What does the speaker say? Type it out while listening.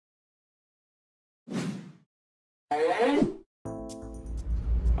Hi,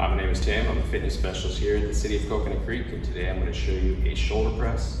 my name is Tim. I'm a fitness specialist here at the city of Coconut Creek, and today I'm going to show you a shoulder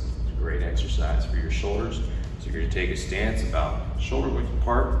press. It's a great exercise for your shoulders. So you're going to take a stance about shoulder width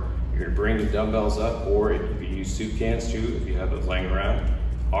apart. You're going to bring the dumbbells up, or if you use soup cans too, if you have those laying around.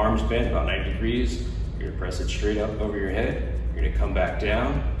 Arms bent about 90 degrees. You're going to press it straight up over your head. You're going to come back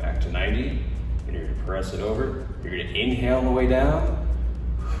down, back to 90, and you're going to press it over. You're going to inhale on the way down,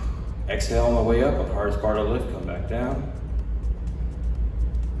 exhale on the way up, the hardest part of the lift, come back down.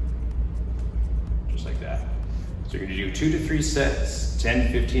 Just like that. So you're going to do 2 to 3 sets, 10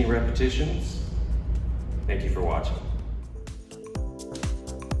 to 15 repetitions. Thank you for watching.